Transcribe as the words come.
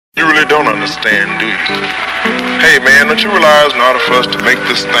understand, do you? Hey, man, don't you realize in order for us to make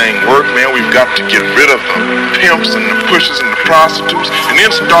this thing work, man, we've got to get rid of the pimps and the pushers and the prostitutes and then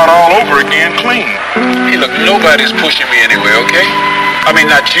start all over again clean. Hey, look, nobody's pushing me anywhere, okay? I mean,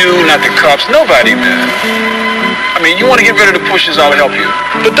 not you, not the cops, nobody, man. I mean, you want to get rid of the pushers, I'll help you.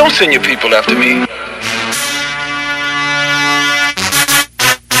 But don't send your people after me.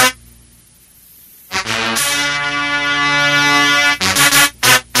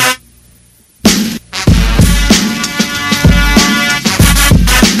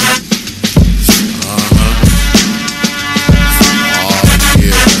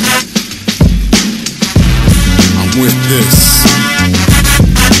 With this,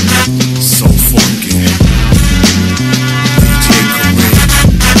 so funky, DJ Karim,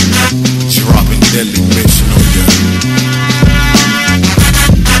 dropping deadly mission on ya.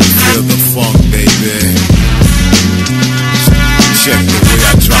 Feel the funk, baby. Check the way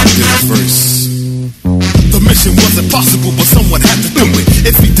I drop this verse. The mission wasn't possible, but someone had to do it.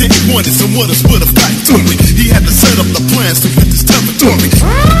 If he didn't want it, someone else would have gotten to it. He had to set up the plans to hit this territory.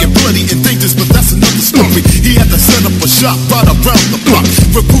 Get bloody and dangerous, but that's another story. He had to set up a shop right around the block.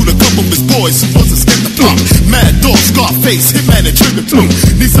 Recruit a couple of his boys who wasn't scared to pop. Mad Dog, Scarface, Hitman, and Trigger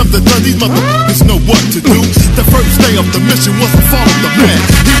 2. Need something done, these motherfuckers know what to do. The first day of the mission was to follow the man.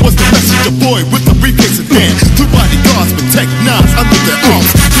 He was the messenger boy with the briefcase in hand. 2 bodyguards with tech knives under their arms.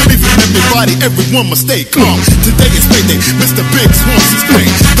 Believing everybody, everyone must stay calm. Today is payday, Mr. Biggs wants his pay.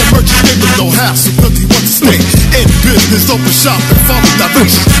 The merchant gave him no hassle, because he wants to stay in business, open shop and follow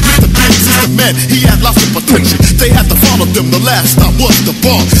directions. Mr. Biggs is the man, he had lots of potential. They had to follow them, the last stop was the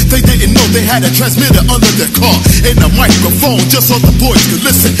bar. They didn't know they had a transmitter under their car and a microphone just so the boys could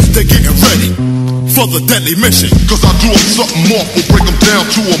listen. They're getting ready for the deadly mission. Cause I do up something awful, break them down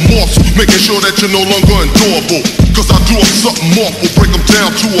to a morsel, making sure that you're no longer endurable. Cause I do up something awful, break them down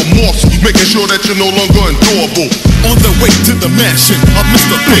to a morsel, making sure that you're no longer endurable. On the way to the mansion of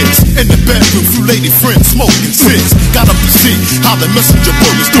Mr. Biggs, in the bedroom, 2 lady friends smoking cigs. Got up to see how the messenger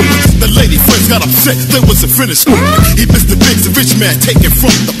boy was doing. The lady friends got upset, they wasn't finished school. He Mr. Biggs, the rich man taken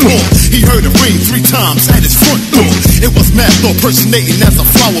from the poor. He heard it ring 3 times at his front door. It was Mad Dog personating as a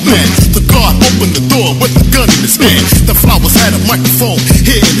flower man. The guard opened the door with a gun in his hand. The flowers had a microphone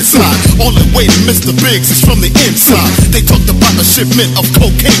here in his side. All the way to Mr. Biggs is from the inside. They talked about a shipment of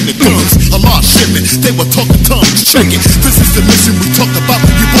cocaine and guns. A large shipment, they were talking tongues. Check it, this is the mission we talked about.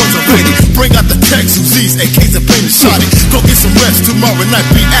 You boys are ready. Bring out the tags, Uzis, AKs, and plain and shotty. Go get some rest, tomorrow night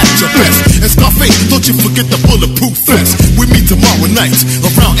be at your best. And Scarface, don't you forget the bulletproof vest. We meet tomorrow night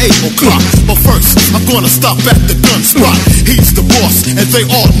around 8 o'clock. But first, I'm gonna stop at the gun spot. He's the boss, and they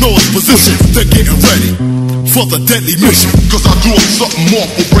all know his position. They're getting ready for the deadly mission. Cause I do up something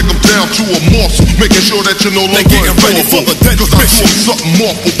awful, break them down to a morsel, making sure that you're no longer getting ready for the deadly mission. Cause I do mission. up something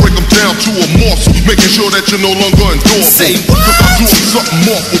awful, break them down to a morsel, making sure that you're no longer endurable. Say what? Cause I do up something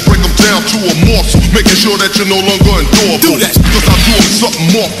awful, break them down to a morsel, making sure that you're no longer endurable. Do that. Cause I do up something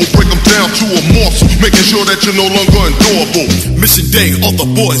awful, break them down to a morsel, making sure that you're no longer endurable. Mission day, all the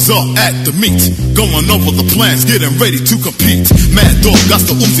boys are at the meet, going over the plans, getting ready to compete. Mad Dog got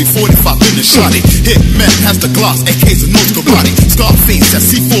the Uzi 45 in the shotty. Hitman has the Gloss, AKs and nose karate. Scarface has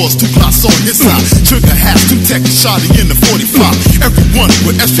C4s, 2 Glocks on his side. Trigger has 2 tech, shotty in the 45. Everyone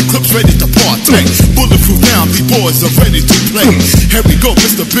with extra clips ready to partake. Bulletproof down, the boys are ready to play. Here we go,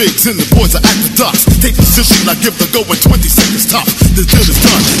 Mr. Biggs and the boys are at the docks. Take position, I give the go in 20 seconds top. The deal is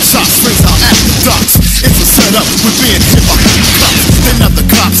done, shots rings out at the docks. It's a setup, we're being hit by the cops. They're not the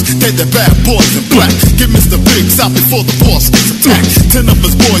cops, they're the bad boys in black. Get Mr. Biggs out before the boss gets attacked. 10 of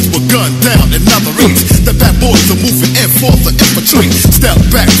his boys were gunned down and now they're eat. The bad boys are moving in for the infantry. Step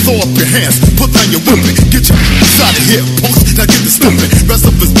back, throw up your hands, put down your weapon. Get your out of here, post, now get the stumping. Rest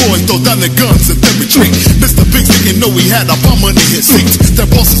of his boys throw down their guns and then retreat. Mr. Biggs didn't know he had a bomb under his seat. That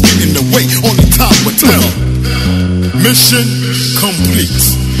boss is getting away, only time will tell. Mission complete.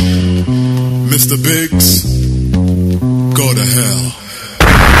 Mr. Biggs, go to hell.